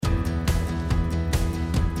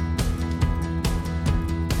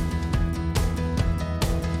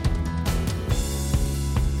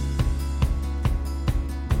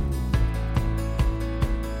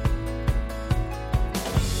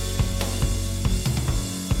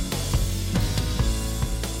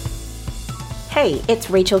Hey, it's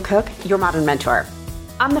Rachel Cook, your modern mentor.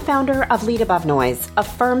 I'm the founder of Lead Above Noise, a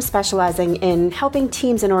firm specializing in helping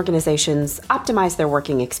teams and organizations optimize their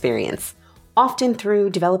working experience, often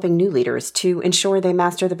through developing new leaders to ensure they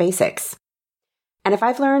master the basics. And if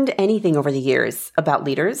I've learned anything over the years about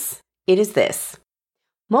leaders, it is this.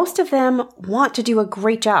 Most of them want to do a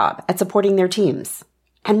great job at supporting their teams.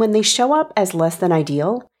 And when they show up as less than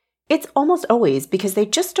ideal, it's almost always because they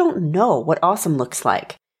just don't know what awesome looks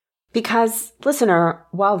like. Because, listener,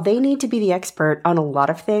 while they need to be the expert on a lot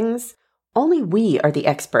of things, only we are the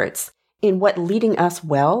experts in what leading us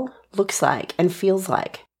well looks like and feels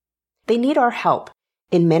like. They need our help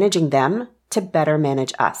in managing them to better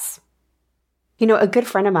manage us. You know, a good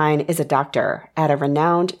friend of mine is a doctor at a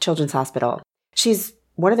renowned children's hospital. She's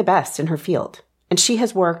one of the best in her field, and she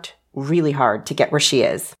has worked really hard to get where she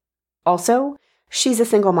is. Also, she's a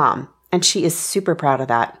single mom, and she is super proud of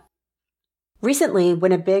that. Recently,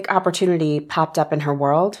 when a big opportunity popped up in her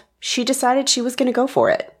world, she decided she was going to go for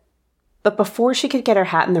it. But before she could get her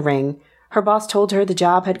hat in the ring, her boss told her the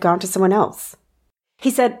job had gone to someone else.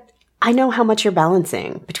 He said, "I know how much you're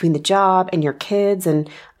balancing between the job and your kids, and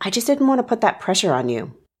I just didn't want to put that pressure on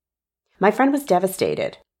you." My friend was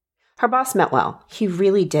devastated. Her boss meant well, he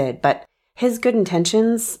really did, but his good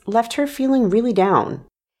intentions left her feeling really down.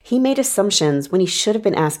 He made assumptions when he should have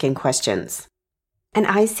been asking questions. And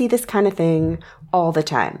I see this kind of thing all the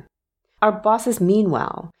time. Our bosses mean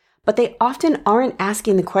well, but they often aren't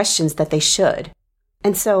asking the questions that they should.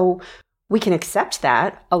 And so we can accept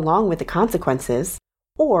that along with the consequences,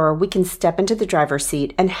 or we can step into the driver's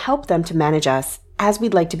seat and help them to manage us as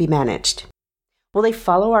we'd like to be managed. Will they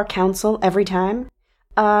follow our counsel every time?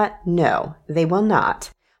 No, they will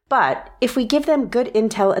not. But if we give them good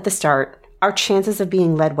intel at the start, our chances of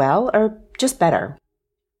being led well are just better.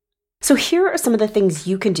 So here are some of the things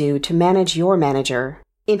you can do to manage your manager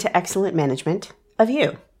into excellent management of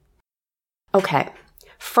you. Okay,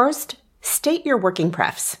 first, state your working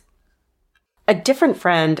prefs. A different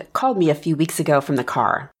friend called me a few weeks ago from the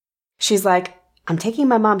car. She's like, "I'm taking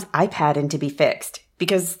my mom's iPad in to be fixed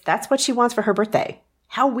because that's what she wants for her birthday."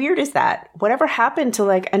 How weird is that? Whatever happened to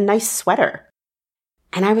like a nice sweater?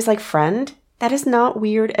 And I was like, "Friend, that is not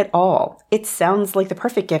weird at all. It sounds like the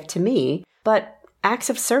perfect gift to me, but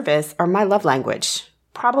acts of service are my love language.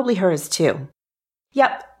 Probably hers too."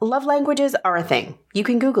 Yep, love languages are a thing. You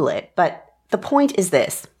can Google it, but the point is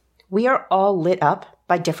this. We are all lit up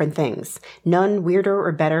by different things, none weirder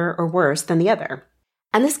or better or worse than the other.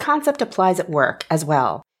 And this concept applies at work as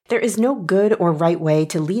well. There is no good or right way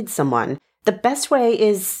to lead someone. The best way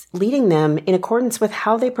is leading them in accordance with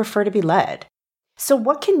how they prefer to be led. So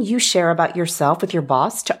what can you share about yourself with your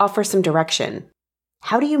boss to offer some direction?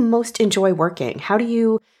 How do you most enjoy working? How do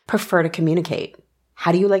you prefer to communicate?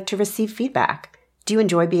 How do you like to receive feedback? Do you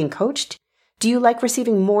enjoy being coached? Do you like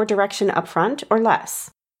receiving more direction up front or less?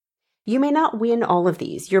 You may not win all of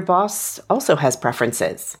these. Your boss also has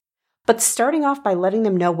preferences. But starting off by letting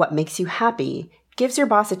them know what makes you happy gives your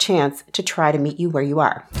boss a chance to try to meet you where you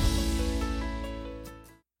are.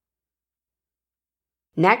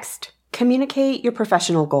 Next, communicate your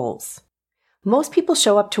professional goals. Most people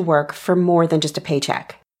show up to work for more than just a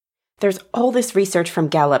paycheck. There's all this research from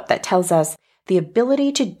Gallup that tells us the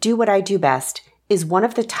ability to do what I do best is one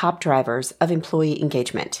of the top drivers of employee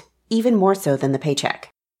engagement, even more so than the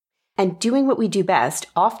paycheck. And doing what we do best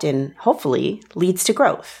often, hopefully, leads to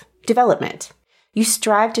growth, development. You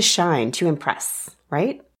strive to shine, to impress,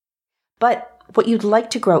 right? But what you'd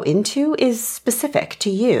like to grow into is specific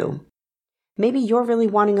to you. Maybe you're really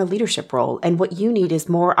wanting a leadership role, and what you need is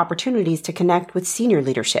more opportunities to connect with senior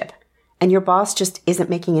leadership, and your boss just isn't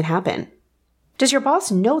making it happen. Does your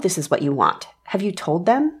boss know this is what you want? Have you told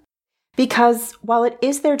them? Because while it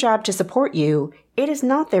is their job to support you, it is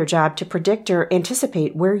not their job to predict or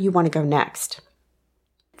anticipate where you want to go next.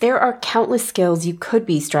 There are countless skills you could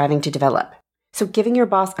be striving to develop, so giving your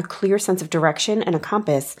boss a clear sense of direction and a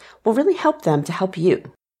compass will really help them to help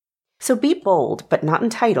you. So be bold, but not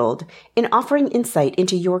entitled, in offering insight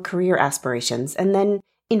into your career aspirations, and then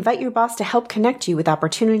invite your boss to help connect you with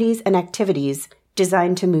opportunities and activities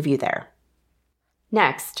designed to move you there.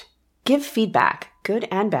 Next, give feedback, good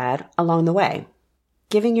and bad, along the way.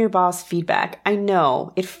 Giving your boss feedback, I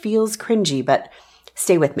know it feels cringy, but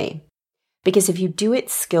stay with me. Because if you do it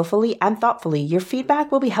skillfully and thoughtfully, your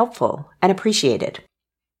feedback will be helpful and appreciated.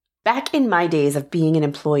 Back in my days of being an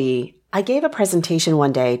employee, I gave a presentation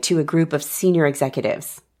one day to a group of senior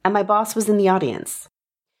executives, and my boss was in the audience.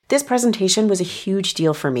 This presentation was a huge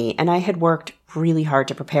deal for me, and I had worked really hard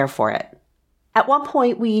to prepare for it. At one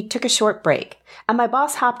point, we took a short break, and my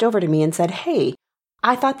boss hopped over to me and said, "Hey,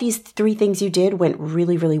 I thought these 3 things you did went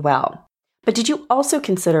really, really well. But did you also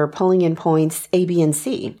consider pulling in points A, B, and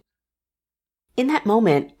C? In that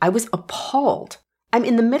moment, I was appalled. I'm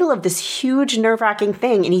in the middle of this huge, nerve-wracking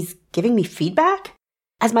thing, and he's giving me feedback?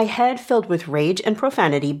 As my head filled with rage and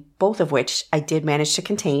profanity, both of which I did manage to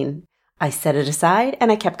contain, I set it aside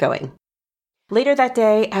and I kept going. Later that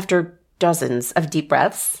day, after dozens of deep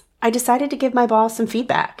breaths, I decided to give my boss some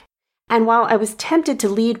feedback. And while I was tempted to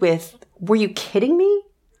lead with, "Were you kidding me?"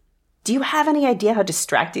 Do you have any idea how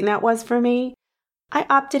distracting that was for me? I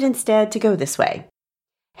opted instead to go this way.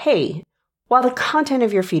 "Hey, while the content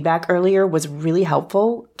of your feedback earlier was really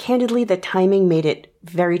helpful, candidly, the timing made it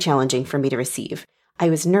very challenging for me to receive. I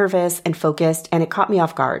was nervous and focused, and it caught me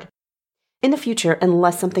off guard. In the future,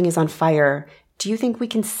 unless something is on fire, do you think we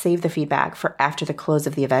can save the feedback for after the close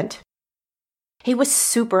of the event?" He was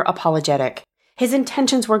super apologetic. His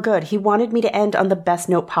intentions were good. He wanted me to end on the best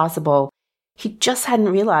note possible. He just hadn't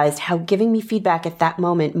realized how giving me feedback at that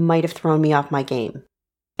moment might have thrown me off my game.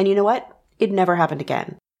 And you know what? It never happened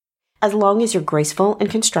again. As long as you're graceful and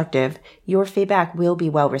constructive, your feedback will be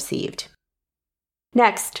well received.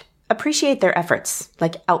 Next, appreciate their efforts,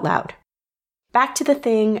 like out loud. Back to the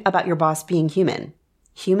thing about your boss being human.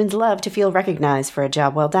 Humans love to feel recognized for a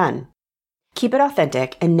job well done. Keep it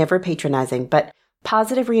authentic and never patronizing, but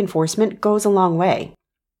positive reinforcement goes a long way.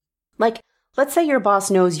 Like, let's say your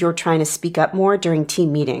boss knows you're trying to speak up more during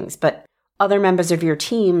team meetings, but other members of your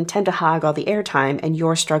team tend to hog all the airtime and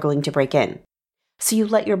you're struggling to break in. So you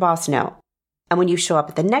let your boss know. And when you show up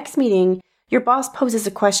at the next meeting, your boss poses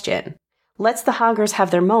a question, lets the hoggers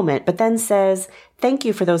have their moment, but then says, "Thank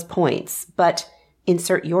you for those points, but,"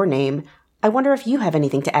 insert your name, "I wonder if you have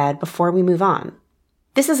anything to add before we move on."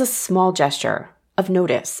 This is a small gesture of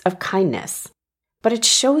notice, of kindness, but it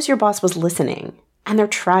shows your boss was listening and they're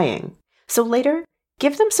trying. So later,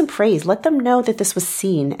 give them some praise. Let them know that this was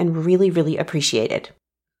seen and really, really appreciated.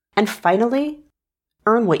 And finally,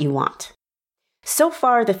 earn what you want. So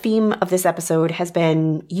far, the theme of this episode has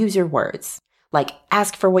been use your words, like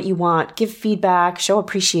ask for what you want, give feedback, show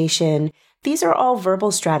appreciation. These are all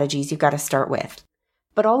verbal strategies you've got to start with.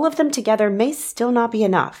 But all of them together may still not be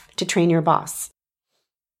enough to train your boss.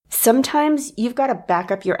 Sometimes you've got to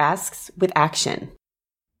back up your asks with action.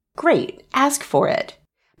 Great, ask for it.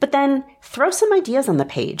 But then throw some ideas on the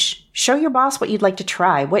page. Show your boss what you'd like to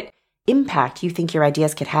try, what impact you think your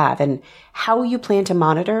ideas could have, and how you plan to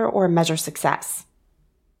monitor or measure success.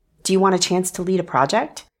 Do you want a chance to lead a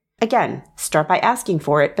project? Again, start by asking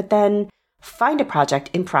for it, but then find a project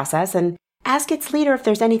in process and ask its leader if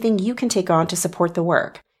there's anything you can take on to support the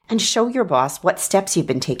work, and show your boss what steps you've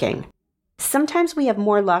been taking. Sometimes we have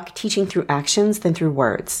more luck teaching through actions than through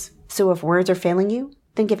words. So if words are failing you,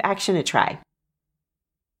 then give action a try.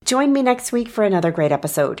 Join me next week for another great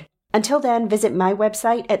episode. Until then, visit my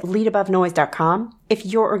website at leadabovenoise.com if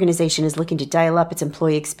your organization is looking to dial up its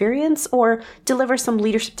employee experience or deliver some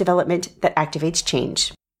leadership development that activates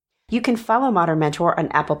change. You can follow Modern Mentor on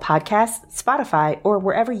Apple Podcasts, Spotify, or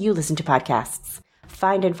wherever you listen to podcasts.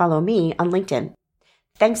 Find and follow me on LinkedIn.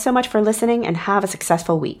 Thanks so much for listening and have a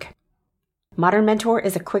successful week. Modern Mentor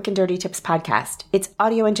is a quick and dirty tips podcast. It's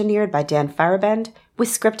audio engineered by Dan Farabend with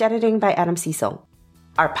script editing by Adam Cecil.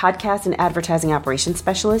 Our podcast and advertising operations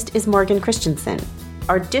specialist is Morgan Christensen.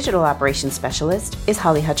 Our digital operations specialist is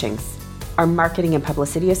Holly Hutchings. Our marketing and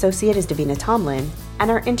publicity associate is Davina Tomlin,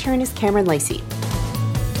 and our intern is Cameron Lacey.